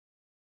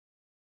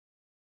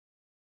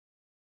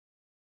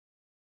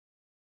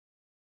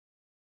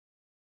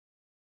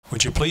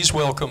Would you please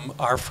welcome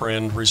our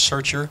friend,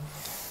 researcher,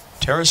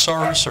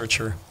 pterosaur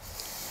researcher,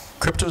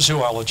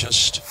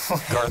 cryptozoologist,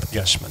 Garth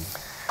Guessman.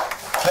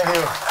 Thank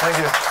you. Thank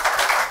you.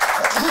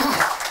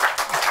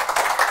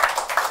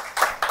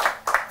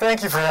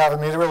 Thank you for having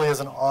me. It really is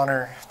an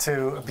honor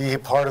to be a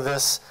part of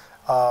this.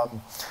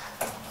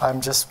 I'm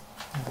just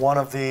one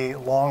of the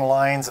long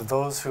lines of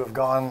those who have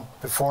gone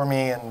before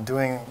me and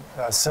doing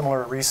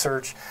similar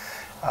research.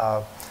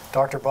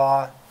 Dr.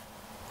 Baugh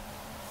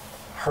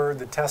heard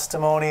the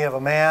testimony of a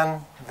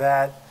man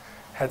that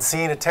had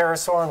seen a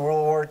pterosaur in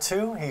World War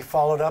II. He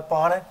followed up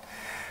on it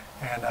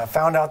and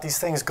found out these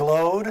things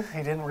glowed. He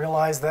didn't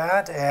realize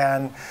that,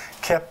 and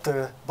kept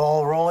the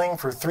ball rolling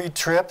for 3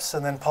 trips,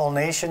 and then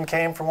pollination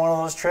came from one of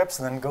those trips,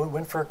 and then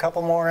went for a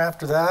couple more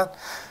after that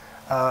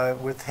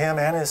with him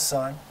and his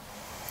son.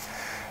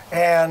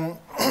 And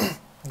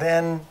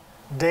then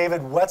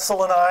David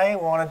Wetzel and I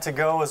wanted to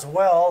go as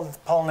well.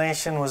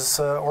 Pollination was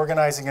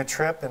organizing a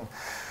trip, and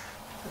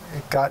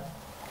it got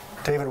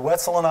David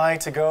Wetzel and I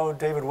to go.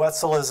 David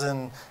Wetzel is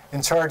in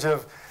charge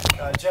of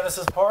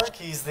Genesis Park.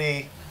 He's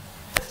the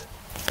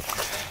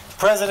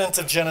president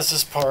of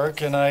Genesis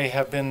Park, and I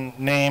have been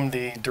named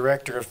the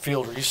director of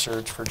field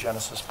research for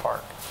Genesis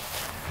Park.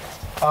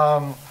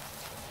 Now,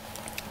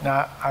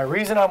 the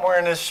reason I'm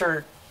wearing this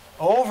shirt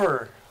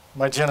over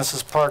my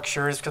Genesis Park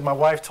shirt is because my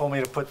wife told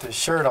me to put this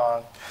shirt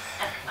on.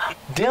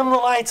 Dim the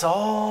lights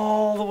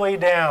all the way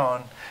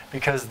down,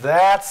 because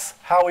that's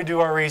how we do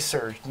our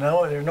research.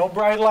 No, there are no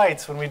bright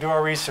lights when we do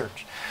our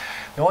research.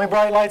 The only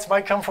bright lights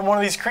might come from one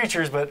of these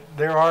creatures, but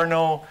there are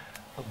no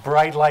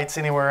bright lights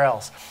anywhere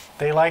else.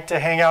 They like to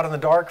hang out in the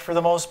dark for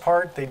the most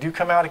part. They do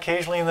come out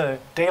occasionally in the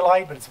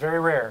daylight, but it's very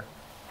rare.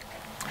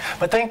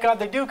 But thank God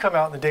they do come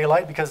out in the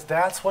daylight, because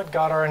that's what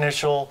got our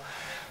initial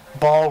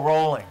ball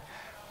rolling.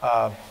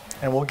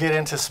 And we'll get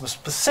into some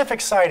specific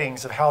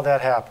sightings of how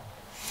that happened.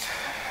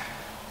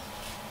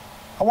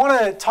 I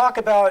want to talk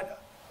about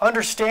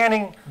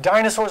understanding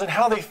dinosaurs and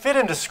how they fit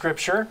into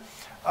Scripture.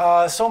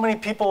 So many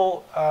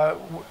people,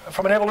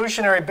 from an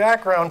evolutionary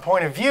background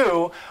point of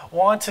view,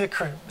 want to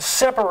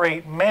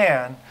separate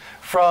man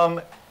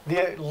from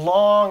the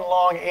long,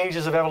 long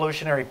ages of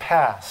evolutionary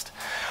past.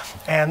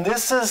 And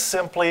this is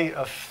simply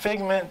a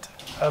figment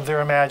of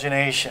their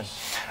imagination,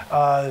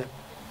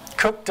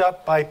 cooked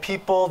up by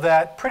people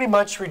that pretty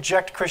much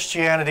reject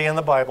Christianity and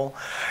the Bible.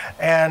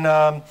 And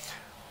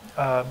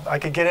I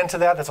could get into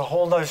that. That's a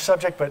whole other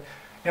subject. But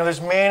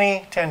there's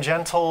many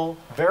tangential,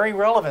 very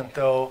relevant,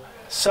 though,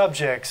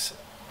 subjects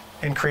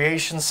in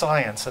creation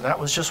science, and that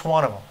was just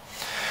one of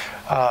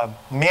them.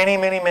 Many,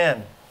 many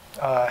men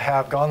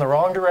have gone the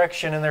wrong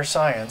direction in their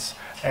science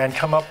and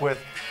come up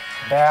with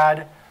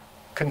bad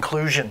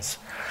conclusions.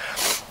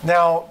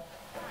 Now,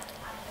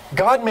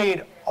 God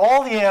made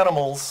all the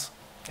animals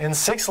in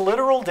 6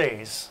 literal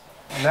days,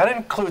 and that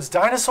includes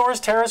dinosaurs,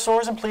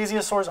 pterosaurs, and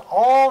plesiosaurs,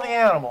 all the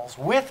animals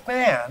with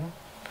man,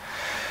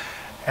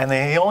 and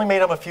He only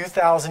made them a few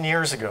thousand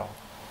years ago,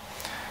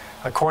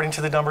 according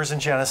to the numbers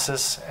in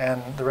Genesis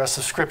and the rest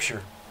of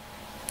Scripture.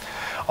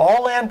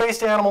 All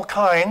land-based animal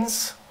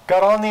kinds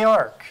got on the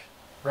ark.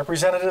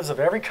 Representatives of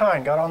every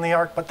kind got on the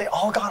ark, but they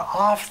all got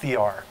off the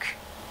ark.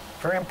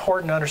 Very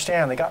important to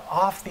understand. They got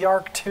off the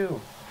ark too.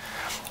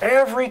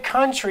 Every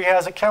country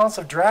has accounts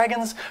of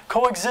dragons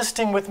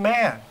coexisting with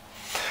man.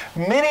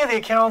 Many of the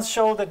accounts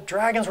show that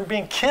dragons were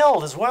being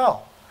killed as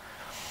well.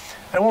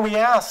 And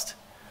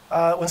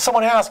when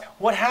someone asked,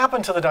 what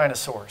happened to the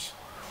dinosaurs?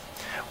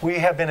 We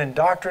have been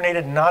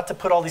indoctrinated not to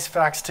put all these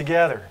facts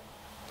together.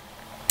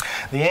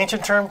 The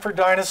ancient term for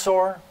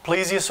dinosaur,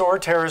 plesiosaur,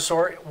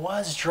 pterosaur,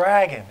 was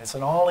dragon. It's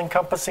an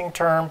all-encompassing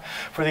term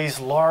for these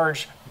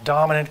large,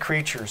 dominant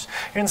creatures.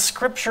 In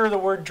Scripture, the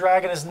word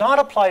dragon is not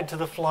applied to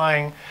the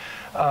flying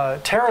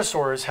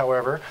pterosaurs,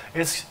 however.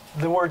 It's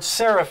the word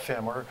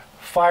seraphim, or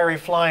fiery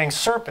flying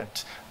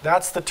serpent.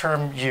 That's the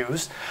term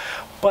used.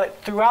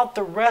 But throughout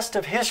the rest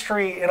of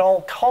history, in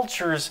all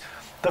cultures,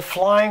 the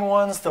flying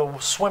ones, the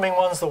swimming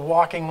ones, the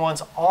walking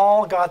ones,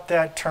 all got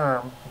that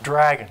term,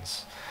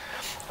 dragons.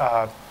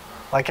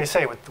 Like I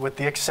say, with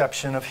the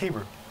exception of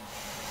Hebrew.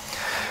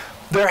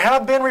 There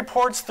have been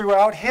reports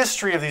throughout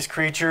history of these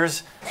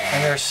creatures,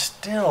 and they're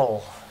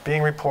still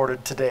being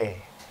reported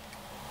today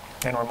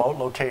in remote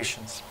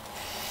locations.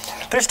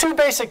 There's 2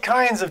 basic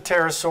kinds of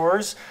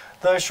pterosaurs.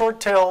 The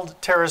short-tailed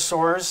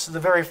pterosaurs, the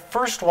very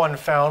first one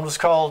found was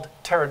called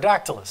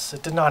pterodactylus.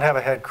 It did not have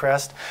a head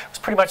crest. It was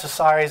pretty much the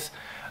size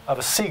of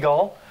a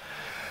seagull,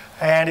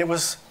 and it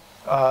was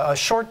a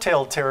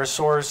short-tailed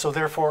pterosaur, so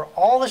therefore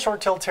all the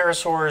short-tailed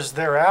pterosaurs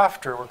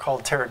thereafter were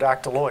called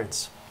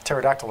pterodactyloids.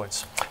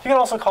 You can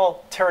also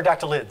call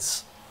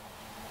pterodactylids.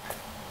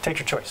 Take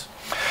your choice.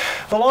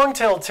 The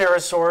long-tailed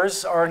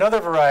pterosaurs are another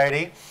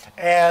variety,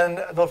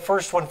 and the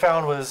first one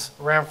found was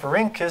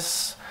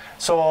Rhamphorhynchus,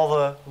 so all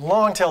the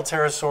long-tailed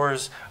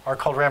pterosaurs are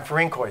called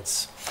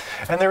rhamphorhynchoids.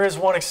 And there is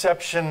one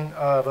exception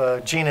of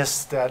a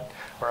genus that,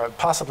 or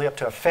possibly up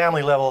to a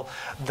family level,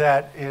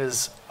 that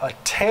is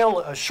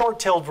a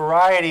short-tailed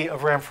variety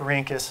of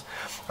Rhamphorhynchus,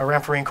 a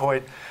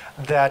rhamphorhynchoid,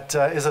 that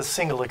is a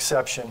single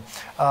exception.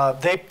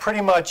 They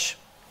pretty much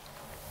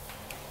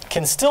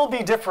can still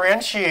be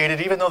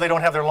differentiated even though they don't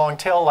have their long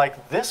tail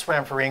like this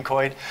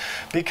rhamphorhynchoid,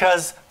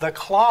 because the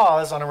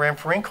claws on a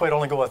rhamphorhynchoid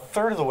only go a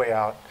third of the way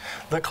out.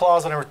 The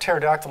claws on a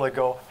pterodactyloid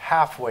go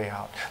halfway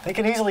out. They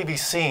can easily be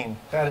seen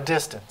at a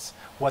distance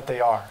what they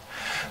are.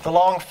 The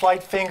long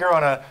flight finger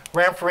on a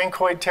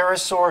rhamphorhynchoid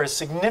pterosaur is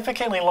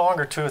significantly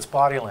longer to its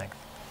body length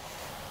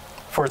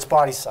for its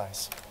body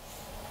size.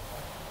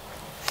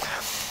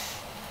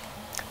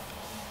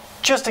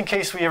 Just in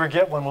case we ever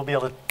get one, we'll be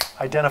able to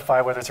identify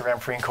whether it's a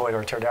rhamphorhynchoid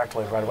or a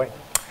pterodactyloid right away.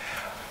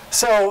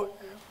 So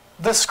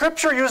the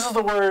scripture uses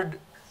the word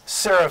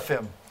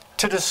seraphim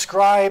to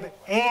describe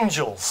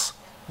angels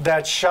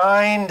that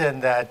shined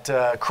and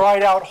that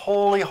cried out,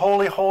 "Holy,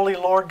 holy, holy,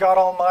 Lord God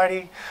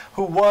Almighty,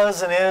 who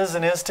was and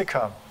is to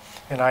come,"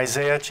 in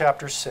Isaiah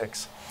chapter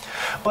 6.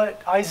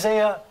 But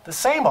Isaiah, the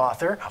same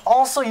author,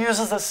 also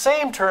uses the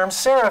same term,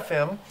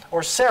 seraphim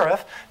or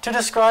seraph, to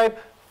describe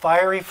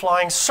fiery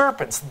flying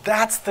serpents.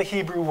 That's the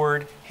Hebrew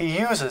word he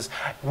uses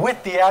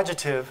with the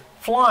adjective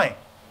flying.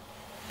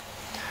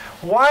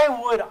 Why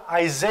would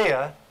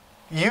Isaiah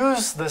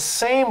use the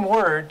same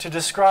word to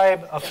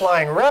describe a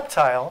flying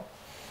reptile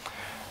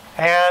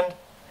and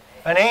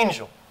an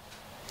angel?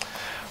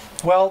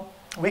 Well,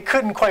 we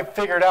couldn't quite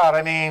figure it out.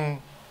 I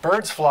mean,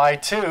 birds fly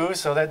too,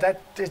 so they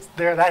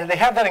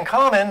have that in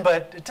common,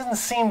 but it doesn't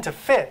seem to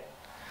fit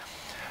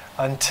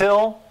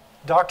until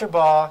Dr.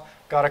 Baugh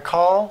got a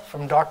call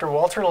from Dr.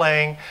 Walter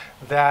Lang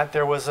that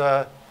there was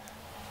a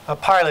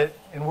pilot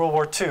in World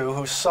War II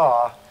who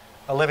saw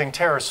a living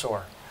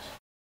pterosaur.